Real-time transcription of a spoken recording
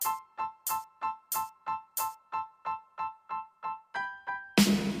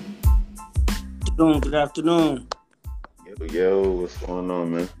Good afternoon. Yo, what's going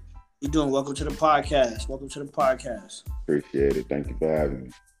on, man? You doing? Welcome to the podcast. Welcome to the podcast. Appreciate it. Thank you for having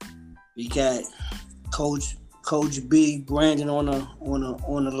me. We got Coach B Brandon on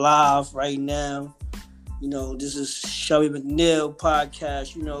the live right now. This is Shelby McNeil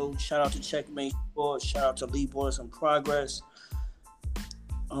podcast. Shout out to Checkmate Sports. Shout out to Lee Boys in Progress.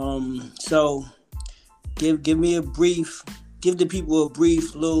 So give the people a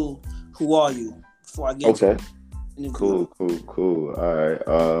brief little who are you before I get to Okay. Cool. All right.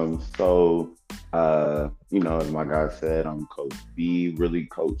 As my guy said, I'm Coach B, really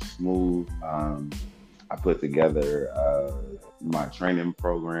Coach Smooth. I put together my training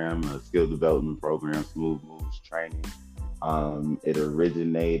program, a skill development program, Smooth Moves Training. It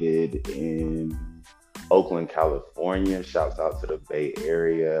originated in Oakland, California. Shouts out to the Bay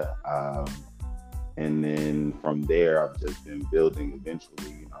Area. And then from there, I've just been building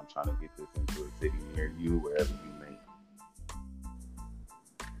eventually. I'm trying to get this into a city near you, wherever you may.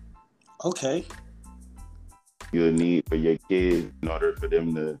 Okay. You'll need for your kids in order for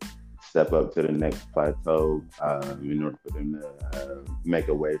them to step up to the next plateau, in order for them to make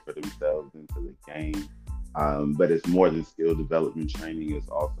a way for themselves into the game. But it's more than skill development training. It's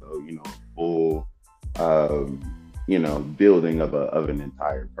also, full, building of an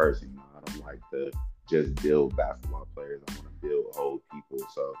entire person. I don't like to just build basketball players. I want to build whole people.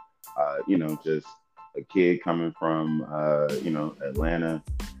 So, just a kid coming from, Atlanta,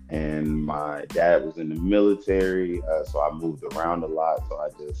 and my dad was in the military. So I moved around a lot. So I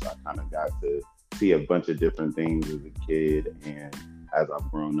kind of got to see a bunch of different things as a kid. And as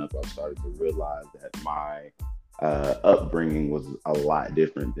I've grown up, I've started to realize that my upbringing was a lot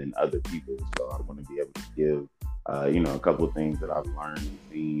different than other people's. So I want to be able to give a couple of things that I've learned and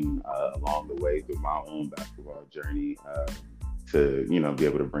seen along the way through my own basketball journey to, be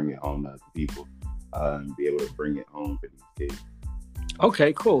able to bring it home to other people and be able to bring it home for these kids.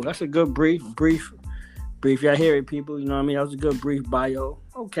 Okay, cool. That's a good brief. Y'all hear it, people. You know what I mean? That was a good brief bio.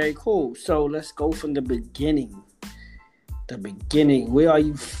 Okay, cool. So let's go from the beginning. Where are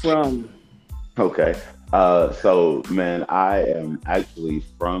you from? Okay. So, man, I am actually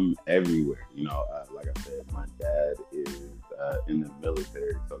from everywhere. Like I said, my dad is in the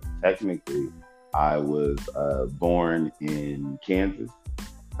military. So technically, I was born in Kansas,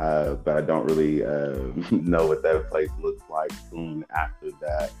 but I don't really know what that place looks like. Soon after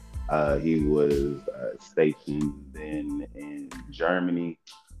that, he was stationed then in Germany.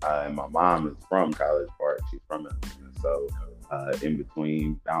 And my mom is from College Park. She's from Atlanta. So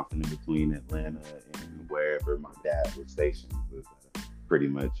bouncing in between Atlanta and wherever my dad was stationed was pretty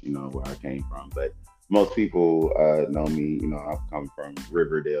much, where I came from. But most people know me, I've come from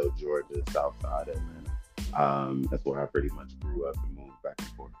Riverdale, Georgia, South Side Atlanta. That's where I pretty much grew up and moved back and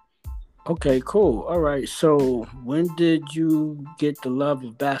forth. Okay, cool. All right. So when did you get the love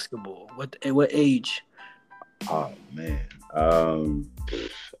of basketball? At what age? Oh, man.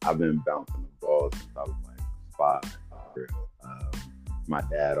 I've been bouncing the ball since I was like 5. My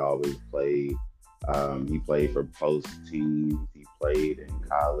dad always played. He played for post teams. He played in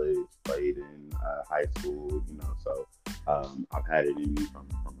college, played in high school, so I've had it in me from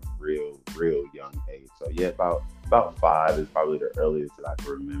a real young age. So yeah, about 5 is probably the earliest that I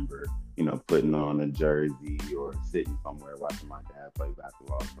can remember, putting on a jersey or sitting somewhere watching my dad play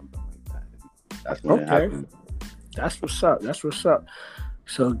basketball or something like that. That's when it happened. That's what's up.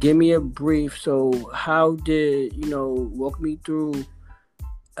 So give me a brief. So how did, walk me through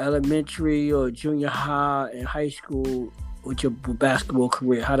elementary or junior high and high school with your basketball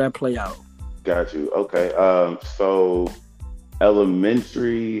career? How'd that play out? Got you. Okay. So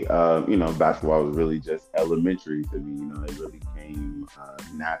elementary, basketball was really just elementary to me. It really came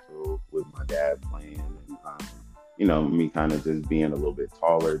natural with my dad playing and, me kind of just being a little bit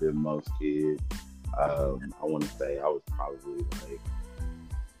taller than most kids. I want to say I was probably like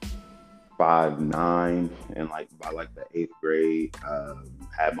 5'9", and by the 8th grade,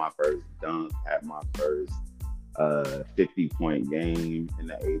 had my first dunk, had my first 50-point game in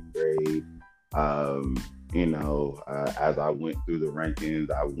the 8th grade. As I went through the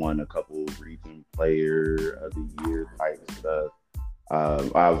rankings, I won a couple region player of the year type stuff.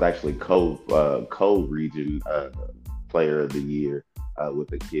 I was actually co-region player of the year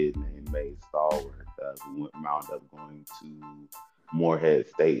with a kid named May Stallworth, who wound up going to Morehead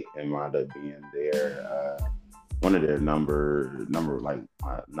State and wound up being their one of their number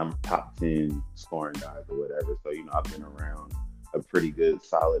top 10 scoring guys or whatever. So I've been around a pretty good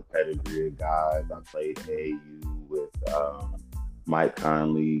solid pedigree of guys. I played AAU with Mike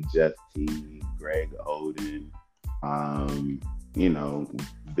Conley, Jeff T, Greg Oden, you know,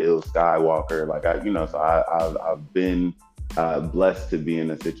 Bill Skywalker. Like so I've been blessed to be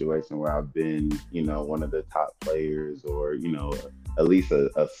in a situation where I've been, one of the top players, or at least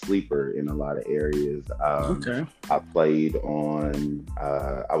a sleeper in a lot of areas. Okay. I played on.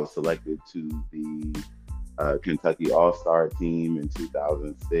 I was selected to the Kentucky All Star team in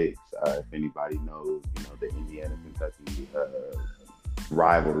 2006. If anybody knows, the Indiana Kentucky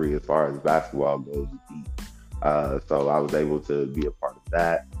rivalry as far as basketball goes deep. So I was able to be a part of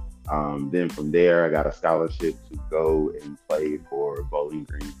that. Then from there, I got a scholarship to go and play for Bowling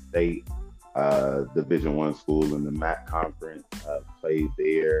Green State, Division I school in the MAC conference. Played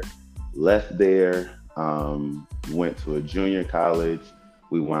there, left there, went to a junior college.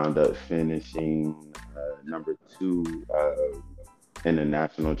 We wound up finishing number two in the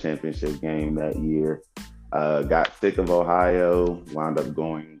national championship game that year. Got sick of Ohio, wound up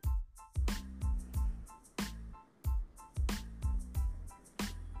going.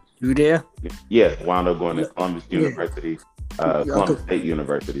 You there? Yes, wound up going to Yeah. Columbus Yeah. University, Yeah, Columbus State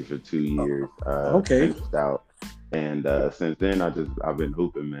University for 2 years. Okay. Finished out, and since then I've been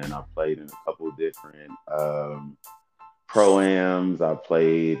hooping, man. I played in a couple different pro-ams. I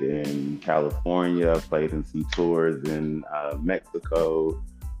played in California. I played in some tours in Mexico.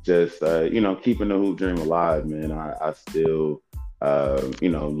 Just keeping the hoop dream alive, man. I still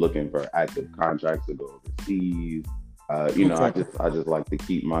looking for active contracts to go overseas. Okay. I just like to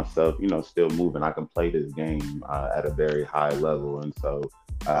keep myself, still moving. I can play this game at a very high level, and so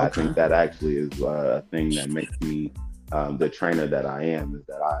I Okay. think that actually is a thing that makes me the trainer that I am. Is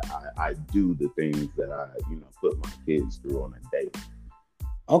that I do the things that I put my kids through on a day.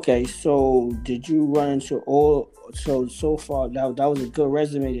 Okay. So did you run into all? So far that was a good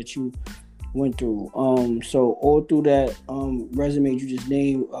resume that you went through. So all through that resume you just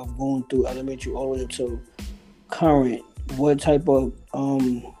named of going through elementary all the way up to current, what type of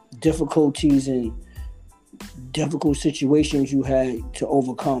difficulties and difficult situations you had to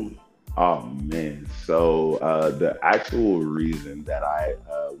overcome? Oh man! So the actual reason that I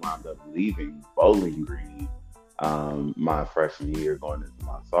wound up leaving Bowling Green my freshman year, going into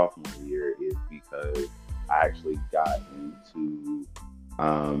my sophomore year, is because I actually got into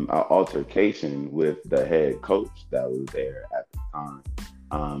an altercation with the head coach that was there at the time.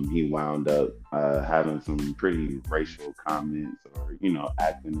 He wound up having some pretty racial comments, or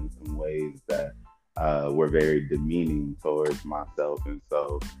acting in some ways that were very demeaning towards myself, and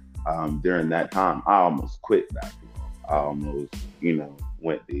so during that time, I almost quit basketball. I almost,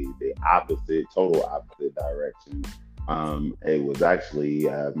 went the opposite, total opposite direction. It was actually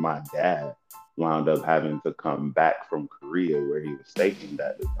my dad wound up having to come back from Korea, where he was stationed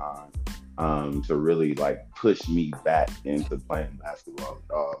at the time, to really like push me back into playing basketball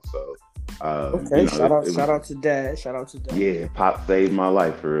at all. So, Okay, it was, shout out to dad. Shout out to dad. yeah, Pop saved my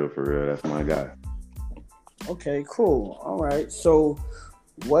life for real, for real. That's my guy. Okay, cool. All right. So,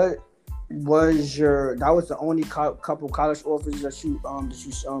 what was your? That was the only couple college offers that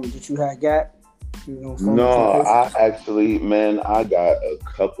you had got. From No, places. I actually, man, I got a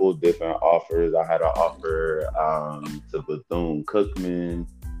couple different offers. I had an offer to Bethune Cookman.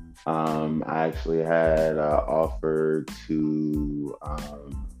 I actually had an offer to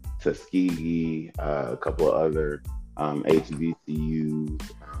Tuskegee, a couple of other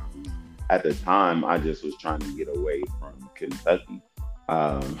HBCUs. At the time, I just was trying to get away from Kentucky.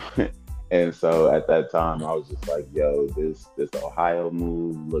 Um, and so at that time, I was just like, "Yo, this Ohio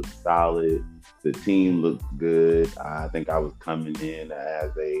move looks solid. The team looks good." I think I was coming in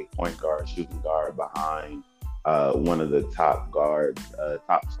as a point guard, shooting guard behind one of the top guards,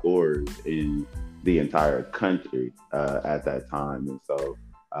 top scorers in the entire country at that time, and so.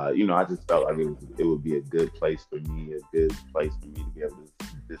 I just felt like it would be a good place for me, a good place for me to be able to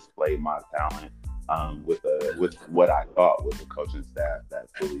display my talent with what I thought was a coaching staff that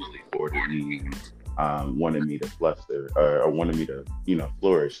fully supported me and wanted me to fluster, or wanted me to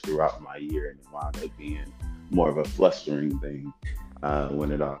flourish throughout my year, and it wound up being more of a flustering thing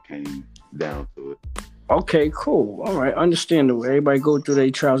when it all came down to it. Okay, cool. All right, understandable. Everybody go through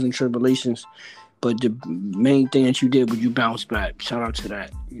their trials and tribulations, but the main thing that you did was you bounced back. Shout out to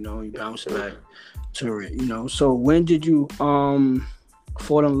that. You Yes, bounced back sir. to it. So when did you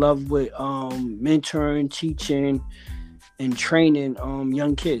fall in love with mentoring, teaching, and training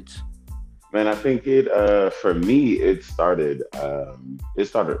young kids? Man, I think it for me it started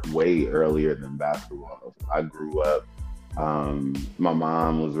way earlier than basketball. I grew up. My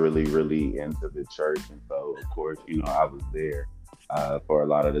mom was really really into the church, and so of course I was there for a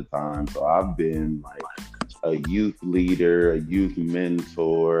lot of the time. So I've been like a youth leader, a youth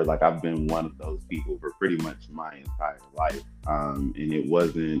mentor. Like I've been one of those people for pretty much my entire life. And it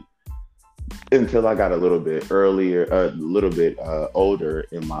wasn't until I got a little bit earlier, a little bit older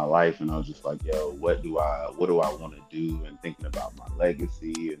in my life, and I was just like, "Yo, what do I want to do?" And thinking about my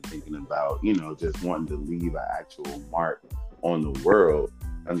legacy, and thinking about, just wanting to leave an actual mark on the world.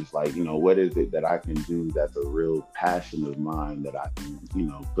 I'm just like, what is it that I can do that's a real passion of mine that I can,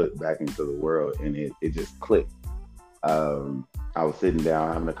 put back into the world, and it just clicked. I was sitting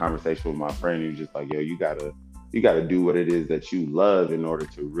down having a conversation with my friend. He was just like, "Yo, you gotta do what it is that you love in order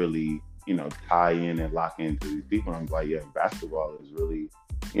to really, tie in and lock into these people." And I'm like, "Yeah, basketball is really,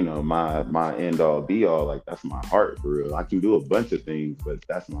 my end all be all. Like that's my heart for real. I can do a bunch of things, but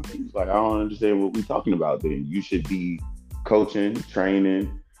that's my thing." He's like, "I don't understand what we're talking about. Then you should be coaching,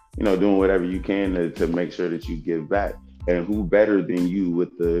 training, doing whatever you can to make sure that you give back. And who better than you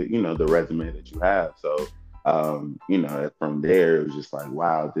with the resume that you have?" So, from there, it was just like,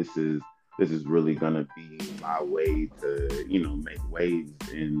 wow, this is really gonna be my way to, make waves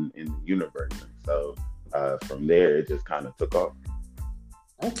in the universe. And so, from there, it just kind of took off.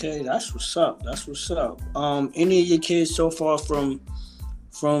 Okay, that's what's up. That's what's up. Any of your kids so far from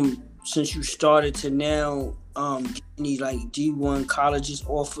since you started to now, any like D1 colleges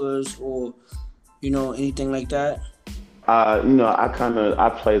offers or anything like that? I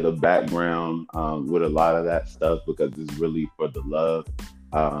play the background with a lot of that stuff because it's really for the love.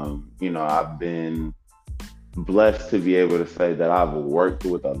 I've been blessed to be able to say that I've worked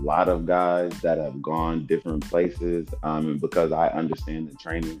with a lot of guys that have gone different places. And because I understand the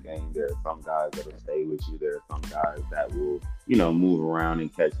training game, there are some guys that'll stay with you. There are some guys that will, move around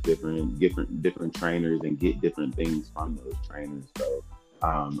and catch different trainers and get different things from those trainers. So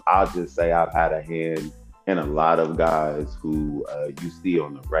I'll just say I've had a hand in a lot of guys who you see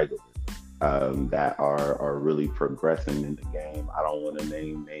on the regular that are really progressing in the game. I don't want to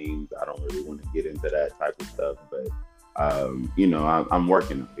name names. I don't really want to get into that type of stuff, but I'm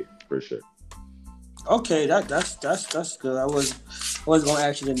working on it for sure. Okay, that's good. I was gonna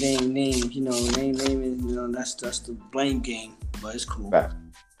ask you to name names. Name is that's the blame game, but it's cool.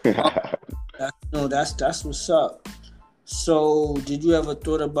 Um, no, that's what's up. So, did you ever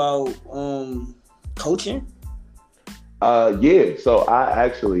thought about coaching? Yeah, so I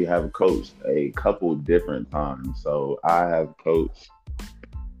actually have coached a couple different times. So I have coached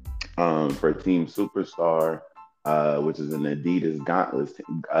for Team Superstar, which is an Adidas Gauntlet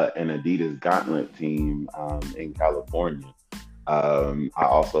team in California. I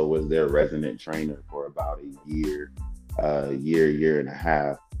also was their resident trainer for about a year and a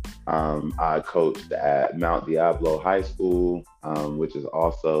half. I coached at Mount Diablo High School, which is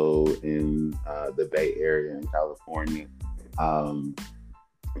also in the Bay Area in California. Um,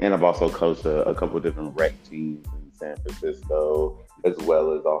 and I've also coached a couple different rec teams in San Francisco, as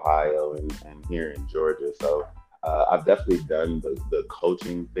well as Ohio and here in Georgia. So I've definitely done the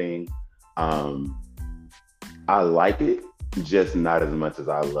coaching thing. Um, I like it, just not as much as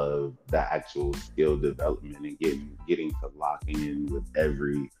I love the actual skill development and getting to lock in with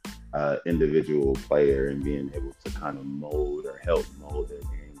every individual player and being able to kind of mold or help mold their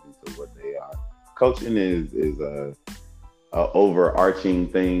games into what they are. Coaching is a overarching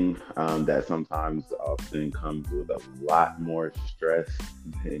thing that sometimes often comes with a lot more stress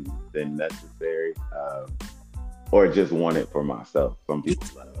than necessary, or just want it for myself. Some You people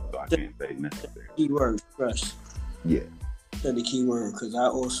love it, so I can't say necessary. keyword stress. Yeah, Said the keyword because I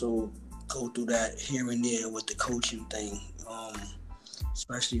also go through that here and there with the coaching thing,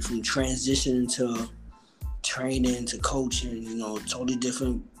 especially from transitioning to training to coaching. Totally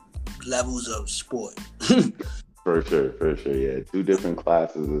different levels of sport. for sure. Yeah, two different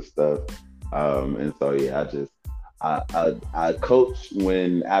classes of stuff, and so yeah, I coach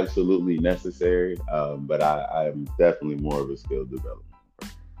when absolutely necessary, but I am definitely more of a skill development.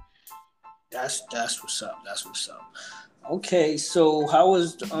 That's what's up. That's what's up. Okay, so how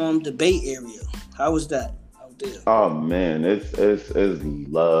was the Bay Area? How was that out there? Oh man, it's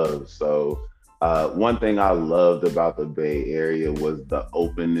love. So one thing I loved about the Bay Area was the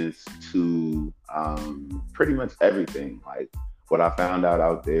openness to pretty much everything. Like what I found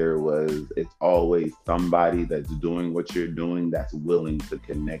out there was it's always somebody that's doing what you're doing that's willing to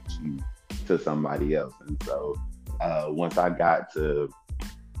connect you to somebody else. And so once I got to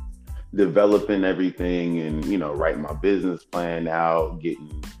developing everything and writing my business plan out,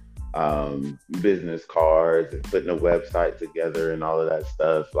 getting business cards and putting a website together and all of that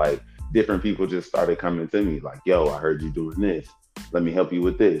stuff, like different people just started coming to me like, "Yo, I heard you doing this, let me help you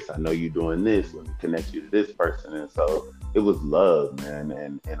with this. I know you doing this, let me connect you to this person." And so it was love,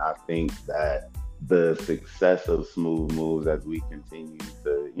 man. And I think that the success of Smooth Moves as we continue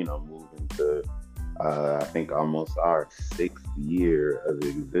to, move into, I think, almost our 6th year of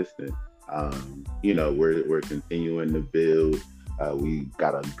existence. We're continuing to build. We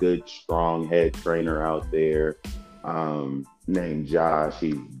got a good, strong head trainer out there, named Josh.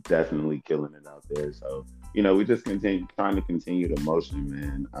 He's definitely killing it out there. So, we just continue trying to continue the motion,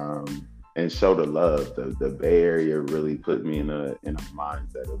 man, and show the love. The Bay Area really put me in a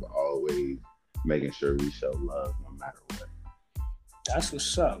mindset of always making sure we show love no matter what. That's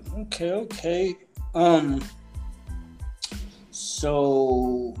what's up. Okay, okay. Um,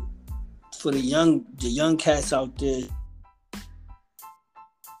 so for the young cats out there,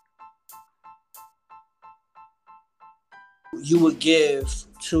 you would give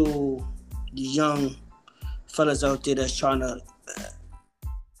to the young fellas out there that's trying to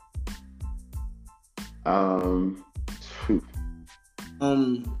Um, phew,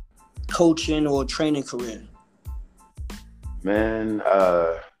 um coaching or training career? man,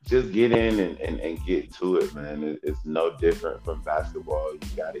 just get in and get to it, man. It's no different from basketball. You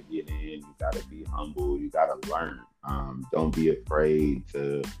got to get in. You got to be humble. You got to learn. Don't be afraid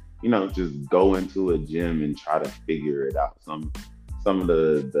to, just go into a gym and try to figure it out. Some of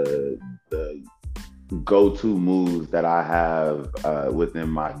the go-to moves that I have within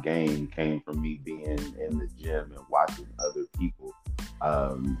my game came from me being in the gym and watching other people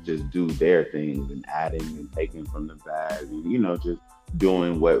just do their things and adding and taking from the bag, and just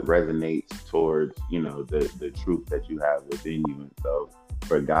doing what resonates towards the truth that you have within you. And so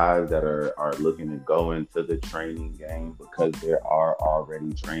for guys that are looking to go into the training game, because there are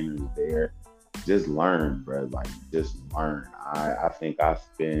already trainers there, just learn, bro. Like, just learn. I think I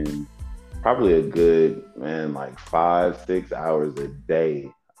spend probably a good, man, like 5, 6 hours a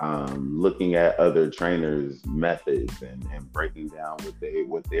day, looking at other trainers' methods and breaking down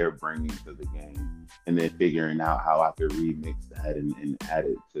what they're bringing to the game, and then figuring out how I could remix that and add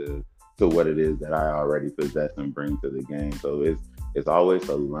it to what it is that I already possess and bring to the game. So it's always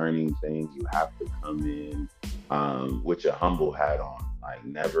a learning thing. You have to come in with your humble hat on. Like,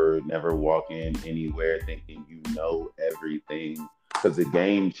 never walk in anywhere thinking you know everything, because the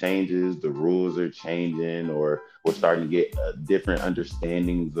game changes, the rules are changing, or we're starting to get different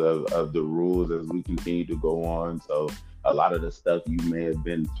understandings of the rules as we continue to go on. So a lot of the stuff you may have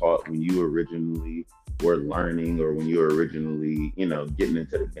been taught when you originally were learning, or when you were originally, getting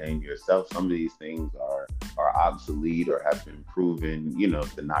into the game yourself, some of these things are obsolete or have been proven,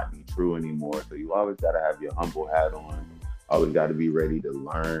 to not be true anymore. So you always got to have your humble hat on. Always got to be ready to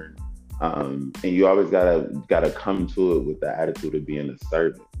learn, and you always gotta come to it with the attitude of being a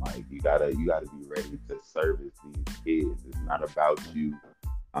servant. Like, you gotta be ready to service these kids. It's not about you.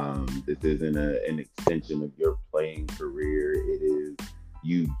 This isn't an extension of your playing career. It is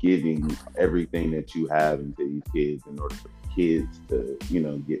you giving everything that you have into these kids in order for kids to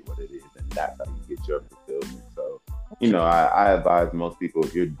get what it is, and that's how you get your fulfillment. So, I advise most people,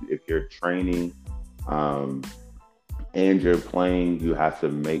 if you're training, um, and you're playing, you have to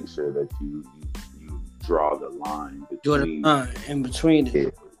make sure that you draw the line between In between it.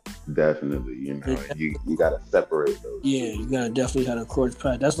 it. Definitely, you got to separate those Yeah, two. you gotta definitely have a course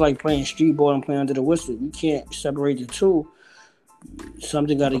pass. That's like playing street ball and playing under the whistle. You can't separate the two.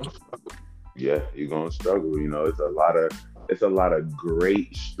 Something You're gotta gonna struggle. Yeah, you're gonna struggle. It's a lot of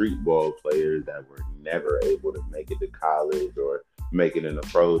great street ball players that were never able to make it to college or make it in the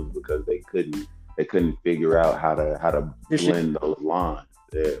pros because they couldn't figure out how to blend those lines.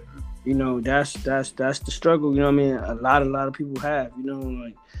 Yeah. that's the struggle. You know what I mean? A lot of people have.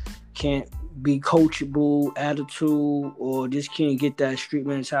 Like, can't be coachable attitude, or just can't get that street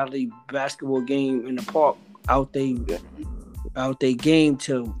mentality basketball game in the park out they Yeah. out they game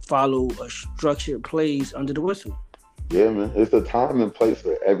to follow a structured plays under the whistle. Yeah, man. It's a time and place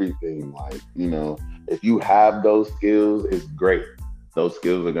for everything. Like, if you have those skills, it's great. Those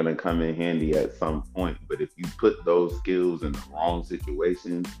skills are gonna come in handy at some point. But if you put those skills in the wrong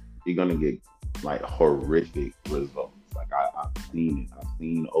situations, you're gonna get like horrific results. Like, I've seen it. I've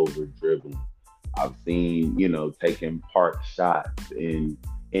seen over dribbling. I've seen, taking park shots in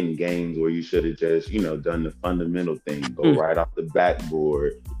games where you should have just, done the fundamental thing, go Mm. right off the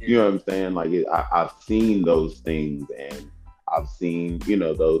backboard. You know what I'm saying? Like, I've seen those things, and I've seen,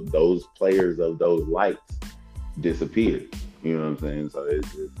 those players of those lights disappear. You know what I'm saying? So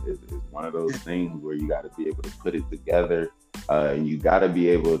it's one of those things where you got to be able to put it together, and you got to be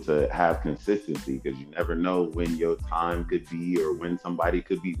able to have consistency, because you never know when your time could be, or when somebody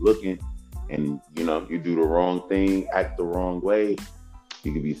could be looking, and you do the wrong thing, act the wrong way,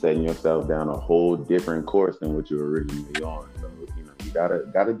 you could be setting yourself down a whole different course than what you were originally on. So, you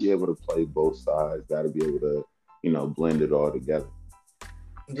You gotta be able to play both sides. Gotta be able to, blend it all together.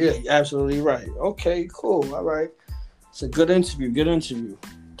 Yeah, you're absolutely right. Okay, cool. All right. It's a good interview. Good interview.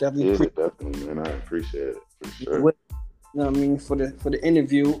 Definitely. Yeah, definitely, man. I appreciate it for sure. You know what I mean, for the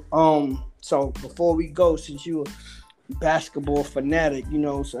interview. So before we go, since you a basketball fanatic,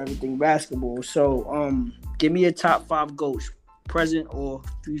 so everything basketball. So give me a top 5 GOATs, present or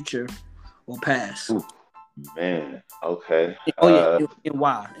future or past. Ooh, man. Okay. Oh yeah, and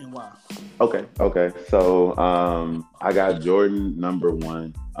why? Okay. So I got Jordan number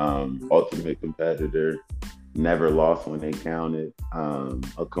 1, ultimate competitor, never lost when they counted,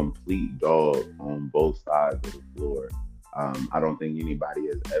 a complete dog on both sides of the floor. I don't think anybody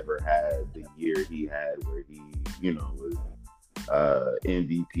has ever had the year he had where he, was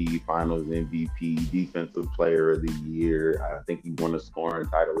MVP, Finals MVP, Defensive Player of the Year. I think he won a scoring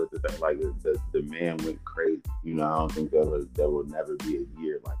title at the time. Like the man went crazy. I don't think there will never be a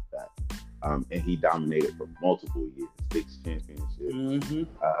year like that. And he dominated for multiple years, 6 championships.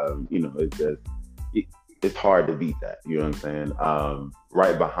 It's just it's hard to beat that. You know what I'm saying?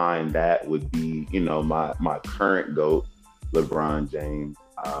 Right behind that would be my current GOAT, LeBron James.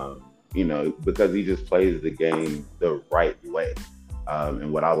 Because he just plays the game the right way.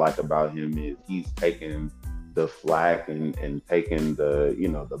 And what I like about him is he's taken the flack and taken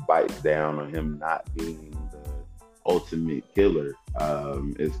the bites down on him not being the ultimate killer,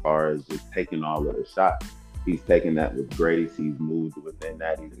 as far as just taking all of the shots. He's taken that with grace. He's moved within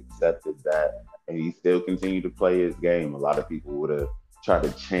that. He's accepted that. And he still continued to play his game. A lot of people would have tried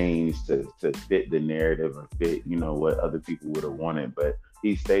to change to fit the narrative or fit, what other people would have wanted. But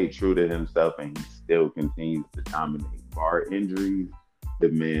he stayed true to himself and he still continues to dominate. Bar injuries, the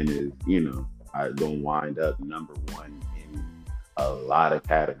man is, going to wind up number 1 in a lot of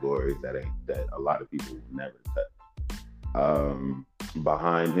categories that a lot of people will never touch.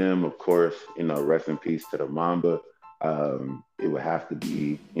 Behind him, of course, rest in peace to the Mamba. It would have to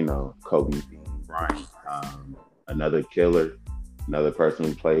be, Kobe Bryant, another killer, another person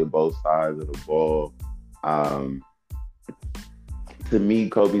who played both sides of the ball. To me,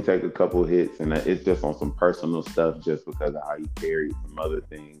 Kobe take a couple hits, and it's just on some personal stuff, just because of how he carried some other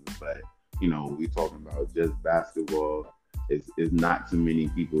things. But we talking about just basketball. It's not too many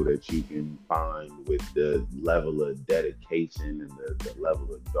people that you can find with the level of dedication and the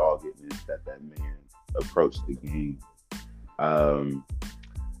level of doggedness that man approached the game.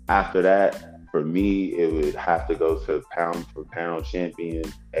 After that, for me, it would have to go to pound for pound champion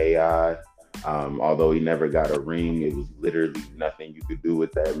AI. Although he never got a ring, it was literally nothing you could do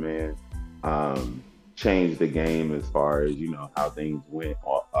with that man. Changed the game as far as, how things went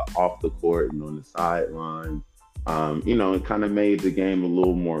off the court and on the sideline. It kind of made the game a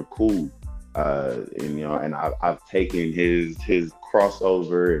little more cool. And I've taken his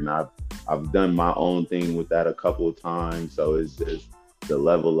crossover and I've done my own thing with that a couple of times. So it's just the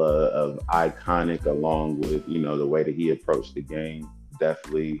level of iconic, along with, the way that he approached the game.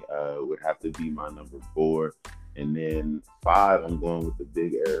 Definitely would have to be my number 4. And then 5, I'm going with the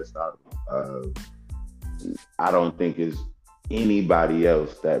big Aristotle. I don't think it's anybody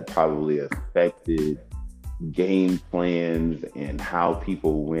else that probably affected game plans and how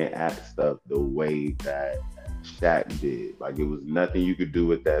people went at stuff the way that Shaq did. Like, it was nothing you could do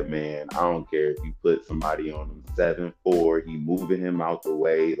with that man. I don't care if you put somebody on him 7'4", he moving him out the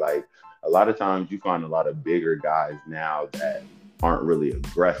way. Like, a lot of times you find a lot of bigger guys now that aren't really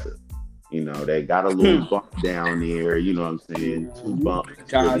aggressive. They got a little bump down there, you know what I'm saying? 2 bumps.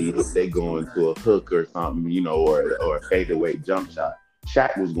 Really, if they go into a hook or something, or a fadeaway jump shot.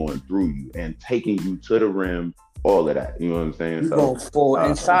 Shaq was going through you and taking you to the rim, all of that. You know what I'm saying? He's going full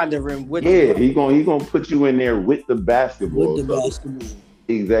inside the rim with he's gonna put you in there with the basketball. Exactly.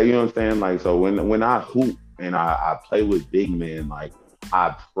 You know what I'm saying? Like, so when I hoop and I play with big men, like,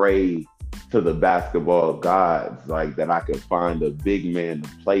 I pray to the basketball gods, like, that I could find a big man to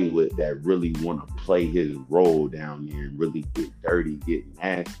play with that really want to play his role down there and really get dirty, get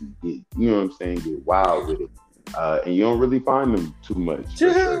nasty, get, you know what I'm saying, get wild with it. And you don't really find them too much.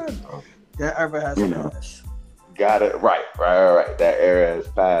 Sure. That ever has passed. Got it. Right. That era has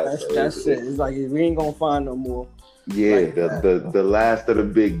passed. That's it. It's like, we ain't gonna find no more. Yeah, like the last of the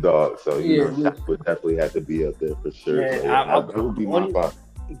big dogs. So that would definitely have to be up there for sure. Man, so, that would be my spot.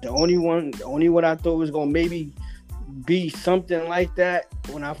 The only one I thought was gonna maybe be something like that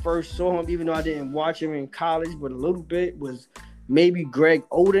when I first saw him, even though I didn't watch him in college, but a little bit, was maybe Greg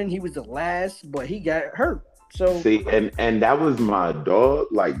Oden. He was the last, but he got hurt. So see, and that was my dog,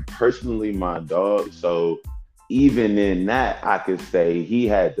 like, personally my dog. So even in that, I could say he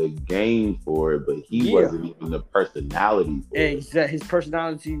had the game for it, but he Yeah, wasn't even the personality for it. exactly. His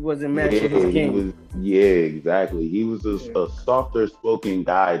personality wasn't matching his Yeah, he game. was. Yeah, exactly. He was Yeah. a softer spoken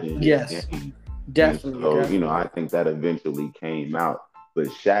guy than his Yes, game, and definitely, so I definitely. think that eventually came out. But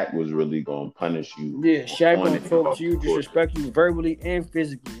Shaq was really gonna punish you Yeah, Shaq on gonna and talk off to the you, court. disrespect you verbally and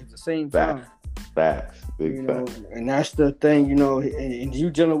physically at the same time. Facts, facts, You big know, facts. and that's the thing. You know, and you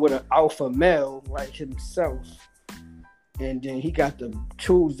dealing with an alpha male like himself, and then he got the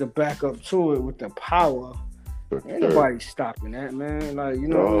tools to back up to it with the power. For Ain't sure. nobody stopping that, man. Like, you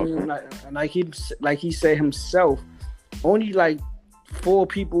know what I No, mean? Like he said himself, only like four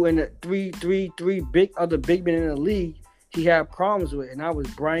people in the three big men in the league he had problems with, and that was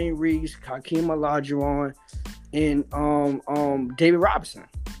Brian Reeves, Hakeem Olajuwon, and David Robinson.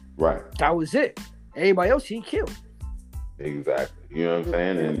 right. That was it. Everybody else he killed. Exactly. You know what I'm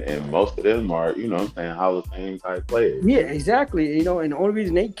saying? And most of them are, what I'm saying, Hall of Fame type players. Yeah, exactly. You know, and the only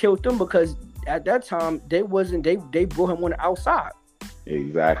reason they killed them because at that time they brought him on the outside.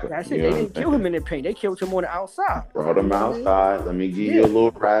 Exactly. That's it. They didn't kill him in the paint. They killed him on the outside. Brought him outside. Let me give you a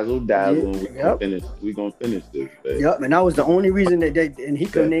little razzle dazzle. Yeah. We gonna finish this. Baby. Yep. And that was the only reason that he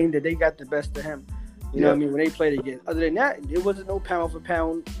could name that they got the best of him. You know what I mean? When they played again. Other than that, it wasn't no pound for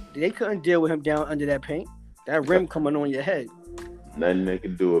pound. They couldn't deal with him down under that paint. That rim coming on your head. Nothing they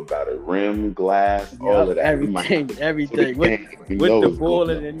could do about it. Rim, glass, all of that. Everything. With the ball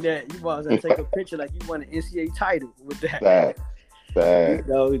in the net. You might as well take a picture like you won an NCAA title with that. Fact.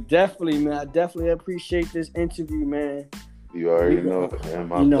 You know, definitely, man. I definitely appreciate this interview, man. You already know, man.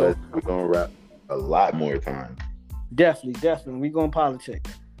 My pleasure. We're gonna wrap a lot more time. Definitely. We're gonna politic.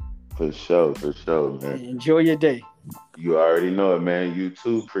 For sure, man. Enjoy your day. You already know it, man. You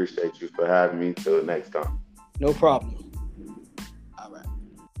too. Appreciate you for having me. Till next time. No problem.